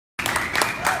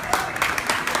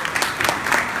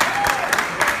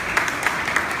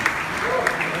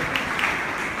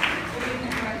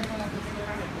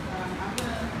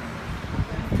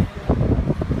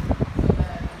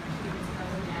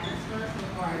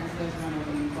just run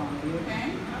over inequality,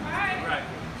 okay? All right.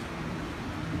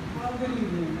 Well, good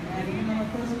evening. And you know,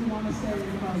 first we want to say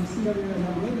from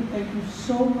CWA, thank you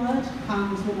so much,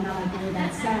 Congresswoman. I like the way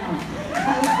that sounds.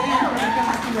 And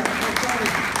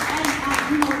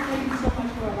you know, thank you so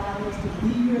much for allowing us to be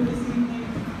here this evening.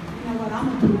 You know what, I'm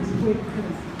going to do this quick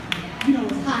because, you know,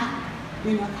 it's hot.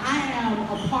 You know, I am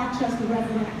a Parkchester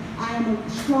resident. I am a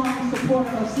strong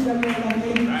supporter of CWA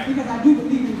 1180 because I do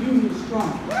believe in union strong.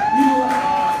 You know what?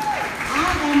 I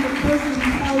am the person who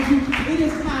tells you it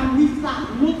is time we stop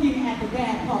looking at the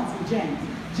bad parts of Janus.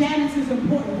 Janus is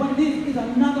important. What it is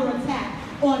another attack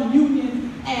on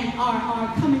unions and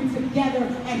our coming together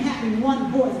and having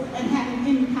one voice and having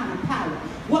any kind of power.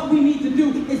 What we need to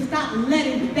do is stop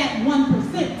letting that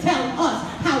 1% tell us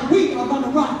how we are going to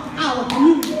run our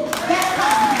community. That's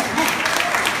how we have.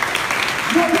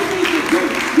 What we need to do,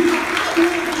 you know, I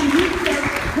went and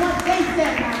researched what they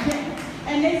said about Janus.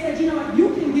 And they said, you know what, you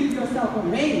can give yourself a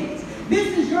raise.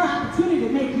 This is your opportunity to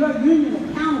make your union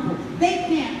accountable. They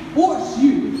can't force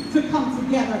you to come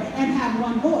together and have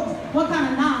one voice. What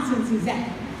kind of nonsense is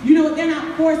that? You know what, they're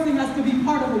not forcing us to be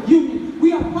part of a union.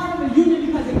 We are part of a union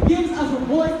because it gives us a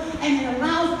voice and it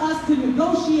allows us to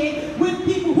negotiate with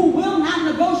people who will not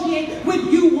negotiate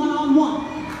with you one-on-one.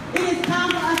 It is time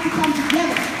for us to come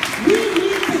together. We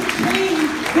need to change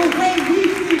the way we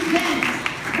see Janus.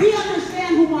 We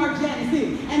understand who Mark Janus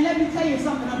is. And let me tell you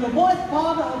something, a divorced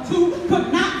father of two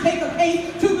could not take a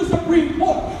case to the Supreme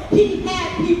Court. He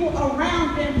had people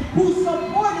around him who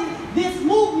supported this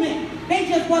movement. They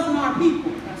just wasn't our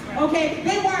people. Okay,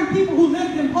 they weren't people who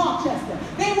lived in Parkchester.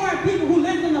 They weren't people who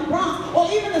lived in the Bronx or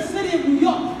even the city of New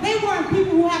York. They weren't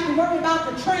people who have to worry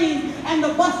about the trains and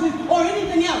the buses or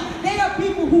anything else. They are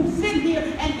people who sit here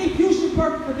and think you should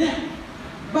work for them.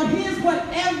 But here's what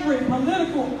every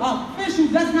political official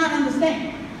does not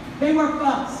understand. They work for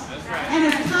us. And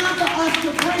it's time for us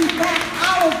to bring back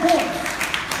our voice.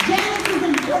 Janus is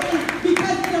important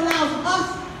because it allows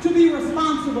us to be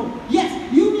responsible.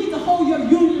 Yes, you need to hold your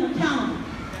union accountable.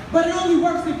 But it only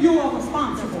works if you are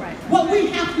responsible. What we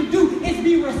have to do is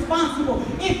be responsible.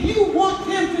 If you want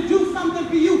them to do something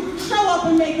for you, show up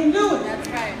and make them do it. That's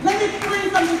right. Let me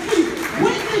explain something to you.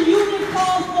 When the union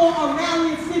calls for a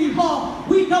rally at City Hall,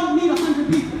 we don't need 100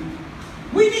 people.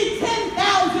 We need 10,000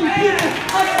 people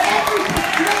of every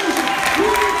persuasion.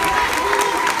 We need black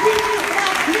women, we need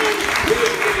black men, we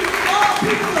need all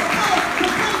people of color to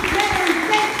come together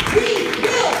and say, we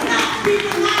will not be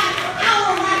denied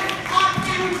our rights.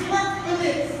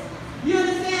 You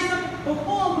understand something?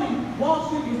 Before, when Wall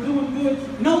Street was doing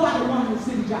good, nobody wanted a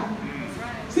city job.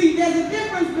 See, there's a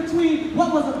difference between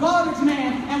what was a garbage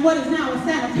man and what is now a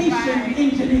sanitation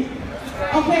engineer.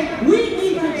 Okay? We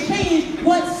need to change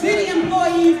what city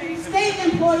employees, state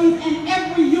employees, and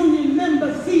every union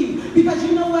member sees. Because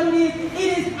you know what it is?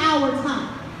 It is our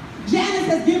time. Janus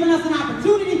has given us an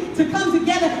opportunity to come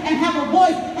together and have a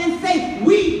voice and say,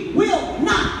 we will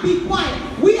not be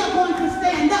quiet. We are going to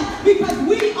stand up because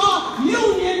we are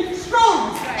union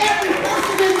strong. Every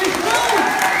person in this room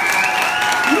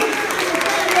needs to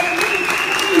understand that we need to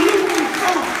be union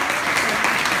strong.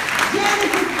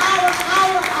 Janus is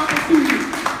our opportunity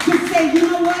to say, you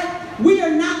know what? We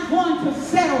are not going to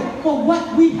settle for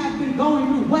what we have been going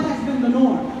through, what has been the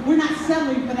norm. We're not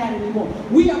settling for that anymore.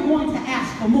 We are going to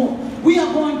ask for more. We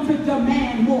are going to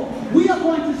demand more. We are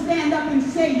going to stand up and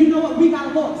say, you know what, we got a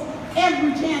voice.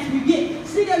 Every chance we get.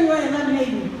 CWA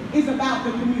 1180 is about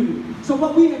the community. So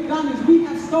what we have done is we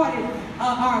have started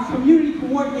our community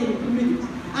coordinating committees.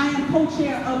 I am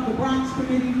co-chair of the Bronx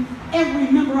committee.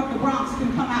 Every member of the Bronx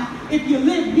can come out. If you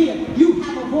live here, you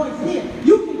have a voice here.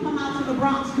 You can come out to the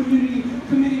Bronx community.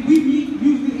 We meet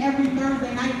usually every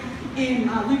Thursday night in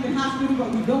Lincoln Hospital,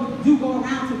 but we do go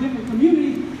around to different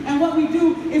communities. And what we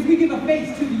do is we give a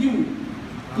face to the union.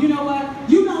 You know what?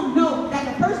 You don't know that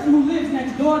the person who lives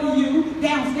next door to you,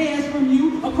 downstairs from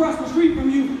you, across the street from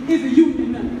you, is a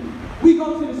union member. We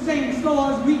go to the same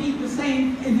stores, we eat in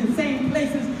the same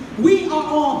places. We are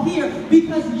all here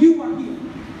because you are here.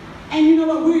 And you know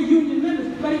what? We're union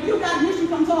members. But if you got an issue,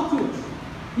 come talk to us.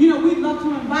 You know, we'd love to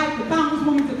invite the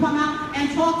Congresswoman to come out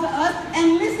and talk to us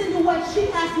and listen to what she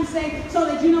has to say so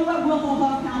that, you know what, we'll hold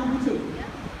her accountable too.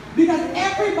 Because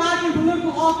everybody in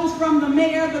political office, from the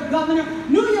mayor, the governor,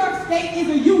 New York State is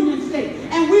a union state.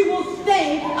 And we will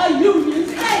stay a union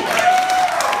state.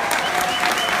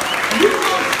 We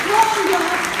are stronger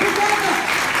together.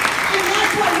 And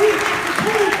that's what we have to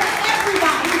prove to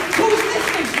everybody who's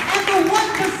listening. And the 1%,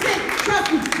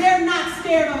 trust me, they're not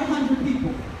scared of 100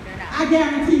 people. I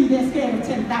guarantee you they're scared of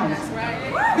 10,000. That's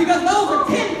right. Because those are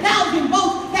 10,000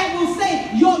 votes that will say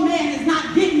your man is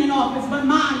not getting in office, but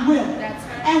mine will. That's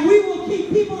right. And we will keep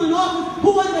people in office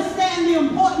who understand the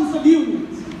importance of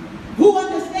unions, who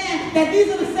understand that these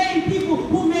are the same people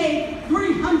who made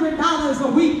 $300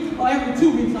 a week, or every 2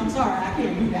 weeks. I'm sorry, I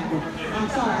can't do that one. I'm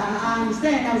sorry, I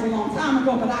understand that was a long time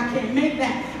ago, but I can't make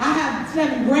that. I have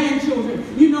 7 grandchildren.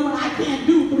 You know what? I can't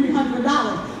do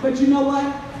 $300. But you know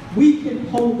what? We can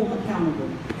hold them accountable,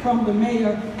 from the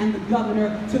mayor and the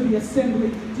governor to the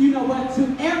assembly. Do you know what?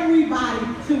 To everybody,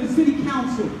 to the city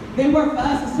council. They work for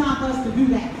us. It's time for us to do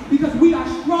that, because we are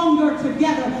stronger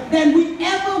together than we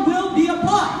ever will be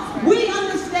apart. We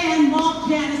understand Mark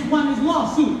Janice won his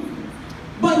lawsuit,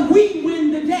 but we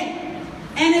win the day.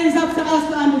 And it is up to us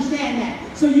to understand that.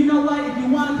 So you know what? If you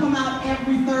want to come out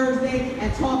every Thursday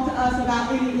and talk to us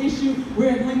about any issue, we're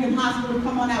at Lincoln Hospital.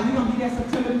 Come on out. We're going to be there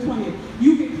September the 20th.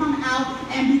 You can come out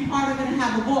and be part of it and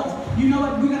have a voice. You know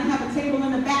what? We're going to have a table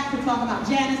in the back to talk about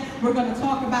Janice. We're going to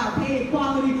talk about pay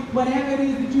equality, whatever it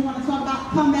is that you want to talk about.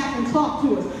 Come back and talk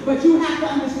to us. But you have to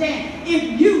understand,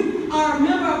 if you are a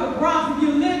member of the Bronx, if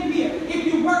you live here, if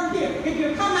you work here, if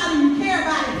you come out and you care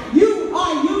about it, you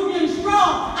are union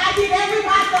strong. I need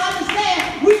everybody to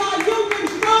understand, we are union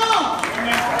strong.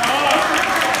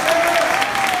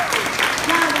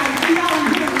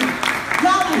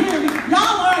 Y'all are hearing me.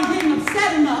 Y'all aren't getting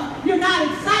upset enough. You're not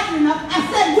excited enough. I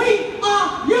said we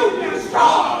are union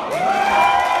strong.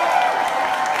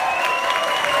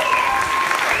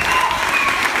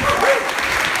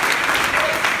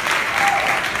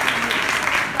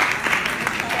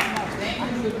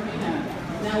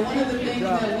 Now, one of the things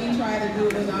that we try to do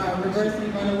with our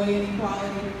reversing runaway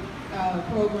inequality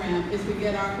program is to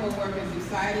get our co-workers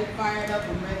excited, fired up,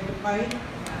 and ready to fight.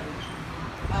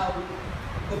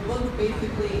 The book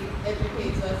basically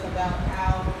educates us about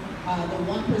how the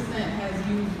 1% has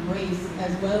used race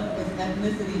as well as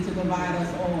ethnicity to divide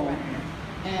us all.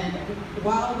 And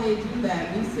while they do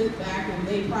that, we sit back and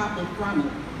they profit from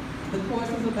it. The course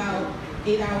is about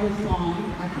 8 hours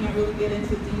long. I can't really get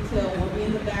into detail. We'll be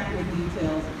in the back with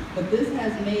details. But this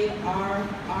has made our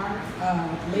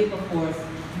labor force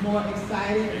more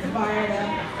excited, fired up,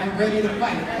 and ready to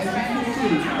fight, as you can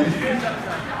see.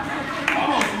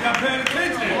 Oh, you're paying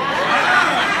attention.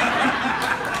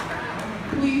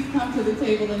 Please come to the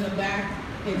table in the back.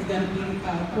 It's going to be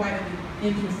quite an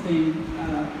interesting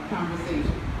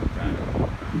conversation.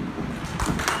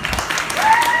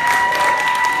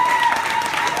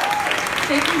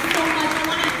 Thank you so much. I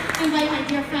want to invite my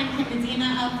dear friend Kim Medina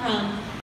up from